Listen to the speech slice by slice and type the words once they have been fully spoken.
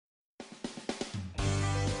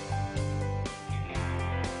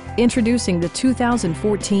Introducing the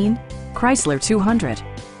 2014 Chrysler 200.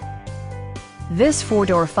 This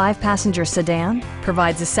four-door, five-passenger sedan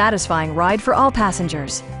provides a satisfying ride for all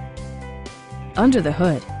passengers. Under the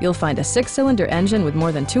hood, you'll find a six-cylinder engine with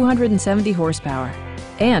more than 270 horsepower.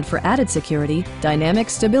 And for added security, dynamic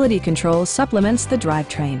stability control supplements the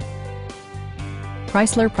drivetrain.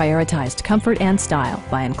 Chrysler prioritized comfort and style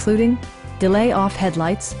by including delay-off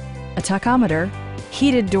headlights, a tachometer,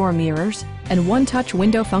 heated door mirrors, and one-touch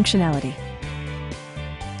window functionality.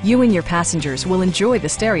 You and your passengers will enjoy the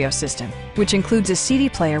stereo system, which includes a CD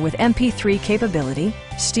player with MP3 capability,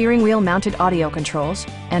 steering wheel mounted audio controls,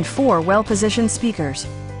 and 4 well-positioned speakers.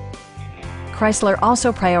 Chrysler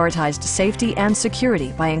also prioritized safety and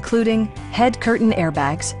security by including head curtain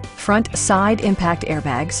airbags, front side impact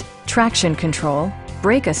airbags, traction control,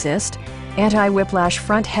 brake assist, anti-whiplash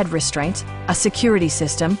front head restraints, a security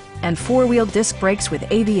system, and 4-wheel disc brakes with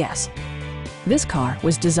ABS. This car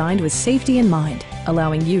was designed with safety in mind,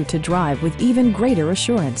 allowing you to drive with even greater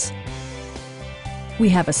assurance. We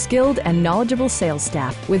have a skilled and knowledgeable sales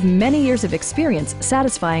staff with many years of experience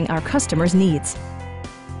satisfying our customers' needs.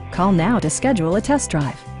 Call now to schedule a test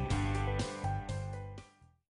drive.